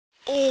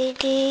Sing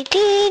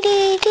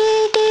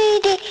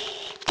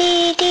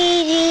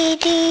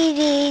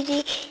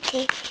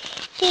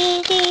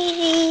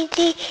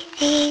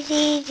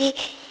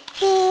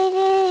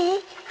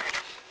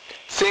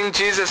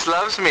Jesus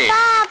Loves Me.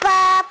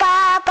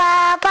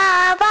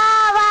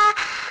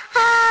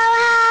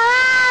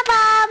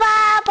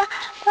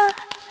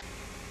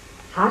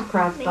 Hot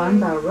cross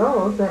buns are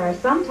rolls that are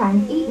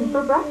sometimes eaten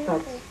for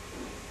breakfast.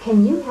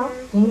 Can you help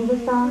sing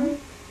the song?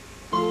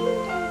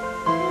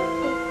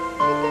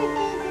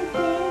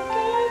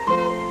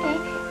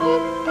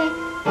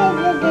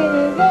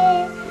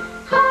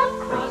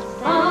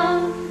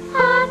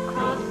 Hot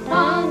cross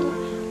bun,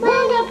 when a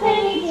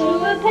penny to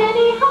a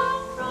penny,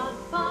 hot cross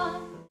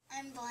bun.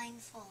 I'm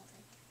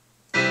blindfolded.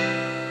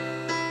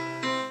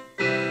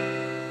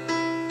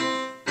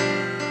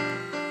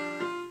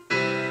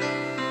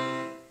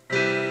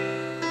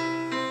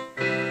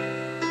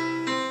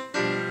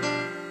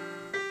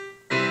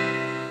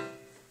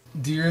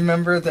 Do you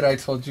remember that I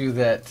told you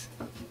that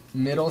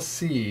middle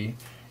C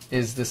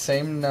is the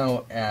same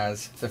note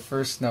as the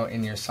first note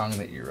in your song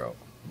that you wrote?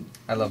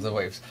 I love the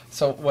waves.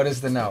 So what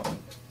is the note?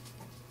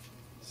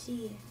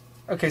 C.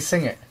 Okay,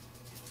 sing it.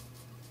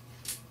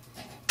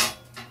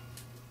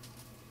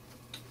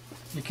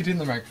 You can do it in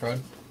the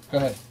microphone. Go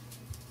ahead.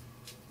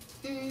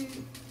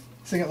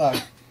 Sing it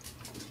loud.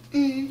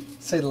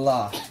 Say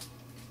la.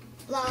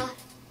 La.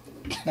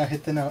 Now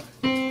hit the note.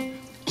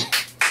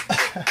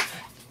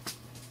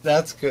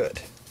 That's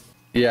good.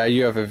 Yeah,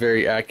 you have a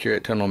very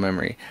accurate tonal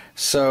memory.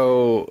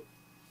 So,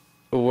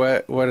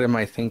 what am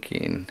I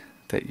thinking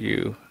that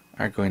you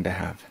are going to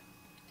have?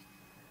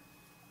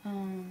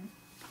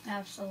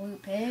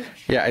 Absolute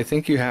pitch. Yeah, I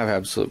think you have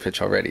absolute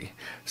pitch already.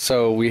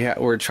 So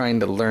we're trying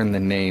to learn the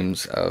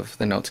names of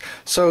the notes.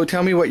 So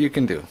tell me what you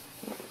can do.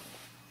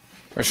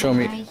 Or show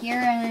me. When I hear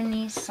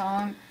any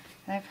song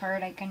that I've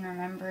heard, I can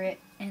remember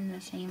it in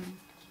the same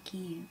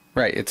key.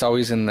 Right, it's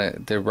always in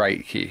the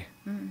right key.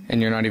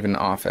 And you're not even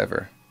off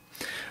ever.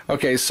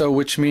 Okay, so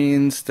which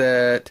means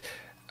that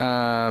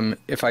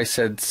if I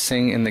said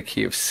sing in the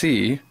key of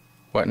C,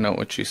 what note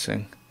would you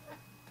sing?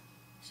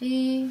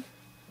 C.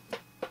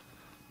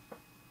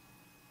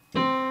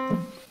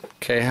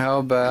 Okay, how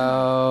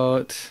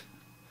about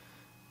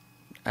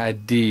a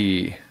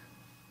D?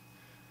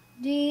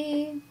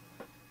 D.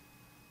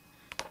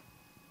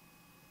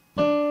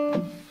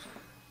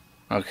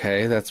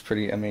 Okay, that's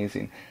pretty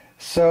amazing.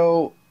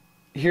 So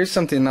here's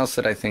something else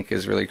that I think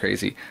is really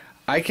crazy.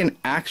 I can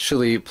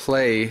actually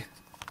play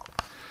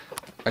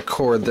a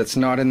chord that's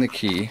not in the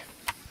key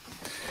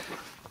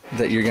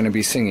that you're going to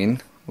be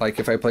singing, like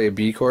if I play a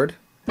B chord,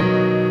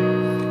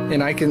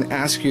 and I can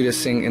ask you to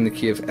sing in the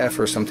key of F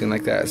or something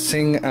like that.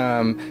 Sing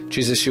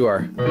Jesus You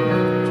Are.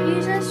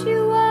 Jesus,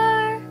 you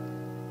are.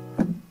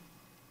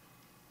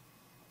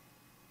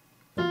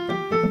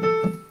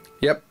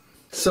 Yep.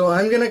 So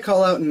I'm going to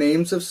call out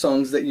names of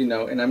songs that you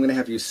know, and I'm going to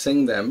have you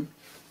sing them.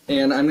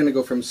 And I'm going to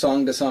go from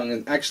song to song.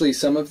 And actually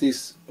some of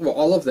these, well,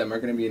 all of them are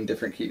going to be in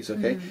different keys,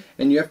 okay?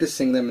 And you have to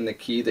sing them in the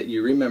key that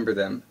you remember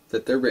them,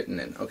 that they're written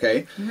in,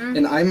 okay?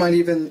 And I might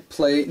even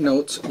play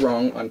notes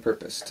wrong on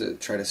purpose to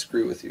try to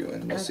screw with you,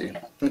 and we'll see.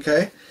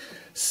 Okay?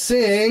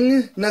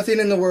 Sing Nothing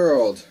in the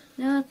World.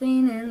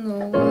 Nothing in the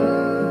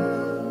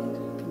world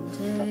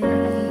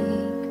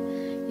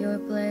can take your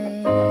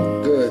place.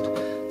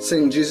 Good.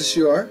 Sing Jesus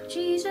You Are.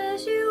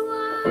 Jesus, you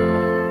are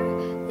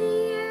the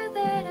air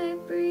that I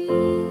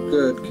breathe.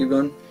 Good. Keep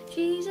going.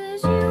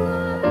 Jesus, you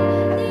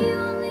are the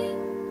only.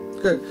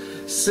 Good.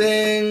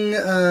 Sing,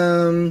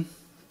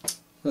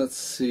 let's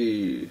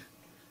see.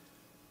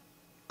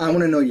 I Want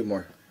to Know You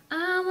More.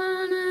 I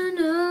wanna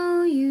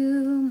know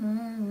you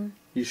more.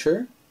 You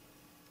sure?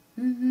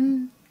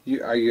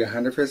 Are you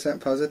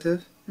 100%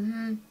 positive?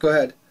 Go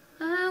ahead.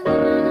 I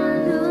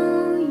wanna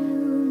know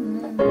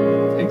you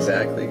more.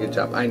 Exactly. Good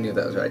job. I knew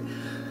that was right.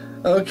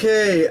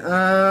 Okay.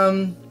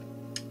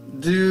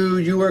 Do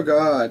You Are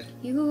God.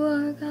 You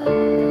are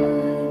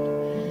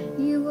God.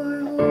 You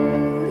are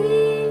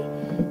holy.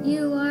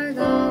 You are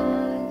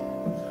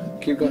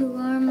God. Keep going. You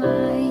are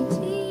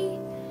mighty.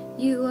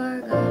 You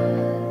are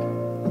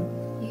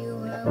God.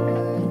 You are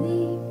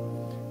worthy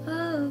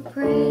of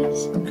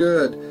praise.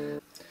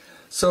 Good.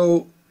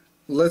 So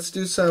let's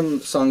do some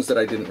songs that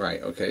I didn't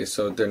write, okay?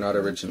 So they're not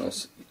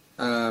originals.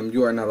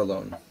 You Are Not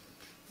Alone.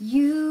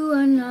 You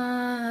are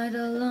not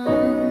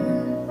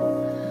alone,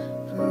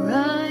 for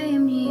I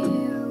am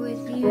here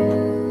with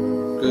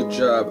you. Good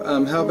job.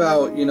 How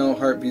about, you know,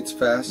 Heart Beats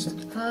Fast?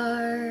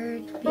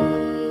 Heart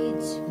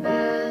beats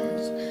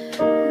fast,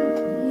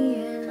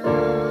 me and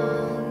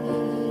all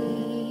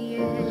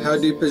How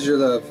Deep Is Your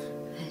Love?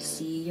 I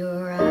see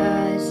your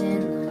eyes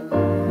in the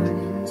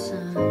morning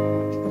sun.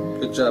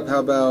 Good job. How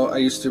about I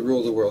Used to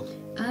Rule the World?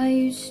 I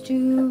used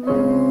to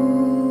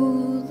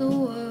rule the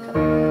world.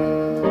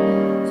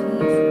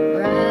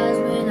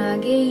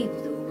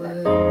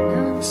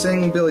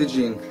 Sing Billie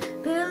Jean.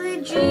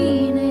 Billie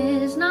Jean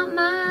is not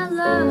my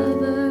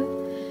lover.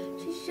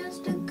 She's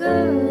just a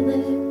girl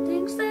that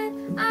thinks that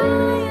I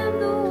am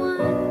the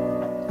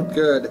one.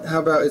 Good. How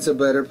about It's a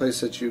Better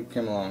Place That You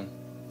Came Along?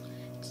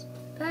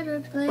 better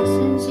place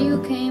since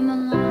you came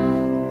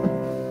along.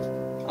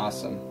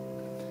 Awesome.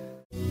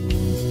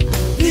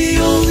 The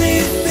only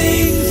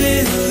things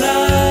in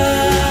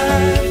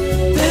life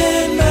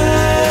that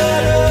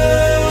matter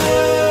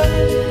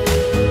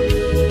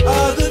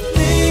are the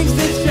things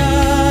that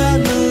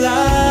shine the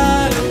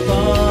light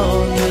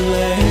upon the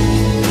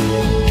land.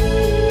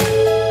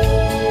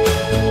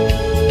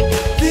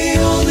 The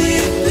only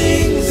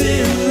things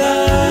in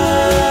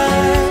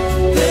life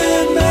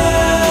that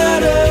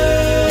matter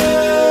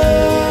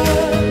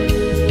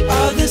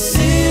are the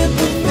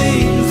simple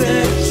things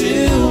that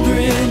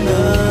children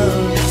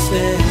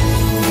understand.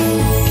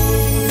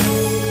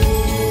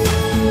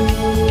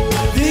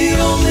 The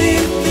only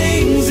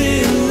things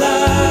in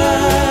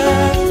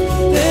life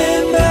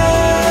that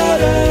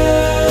matter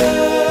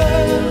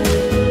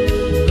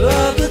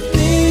are the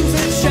things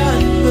that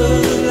shine the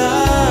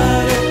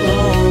light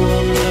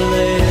upon the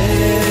land.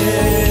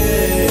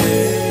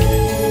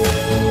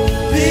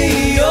 The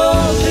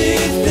only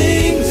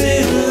things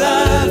in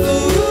life,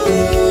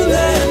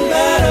 that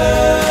matter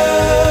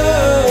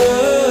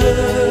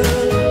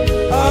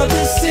are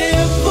the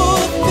simple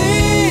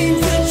things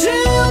that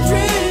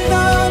children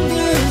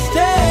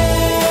understand.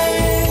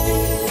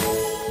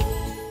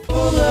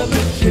 Pull up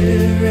a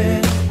chair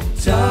and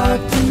talk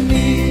to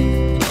me.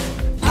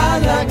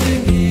 I'd like to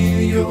hear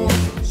your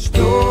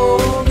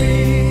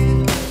story.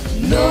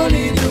 No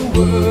need to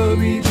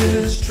worry,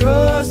 just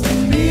trust in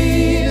me.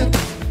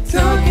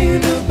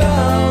 Talking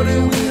about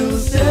it will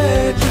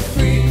set you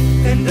free,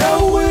 and I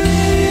will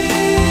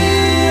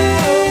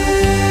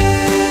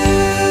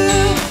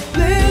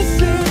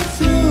listen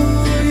to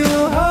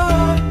your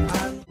heart.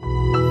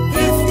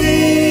 50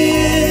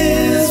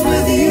 years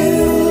with you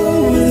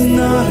is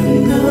not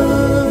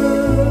enough,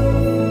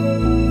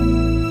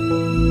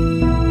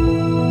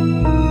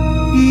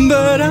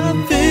 but I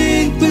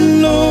thank the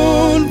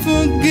Lord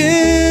for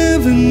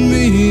giving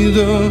me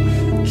the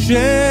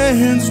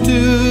chance to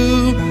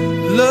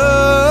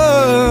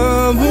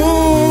love.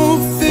 Oh,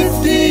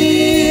 50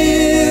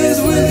 years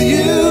with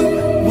you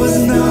was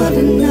not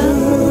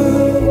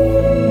enough,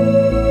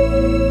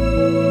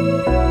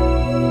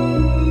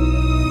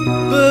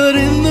 but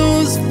in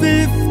those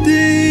 50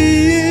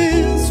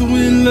 years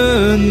we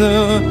learned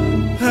the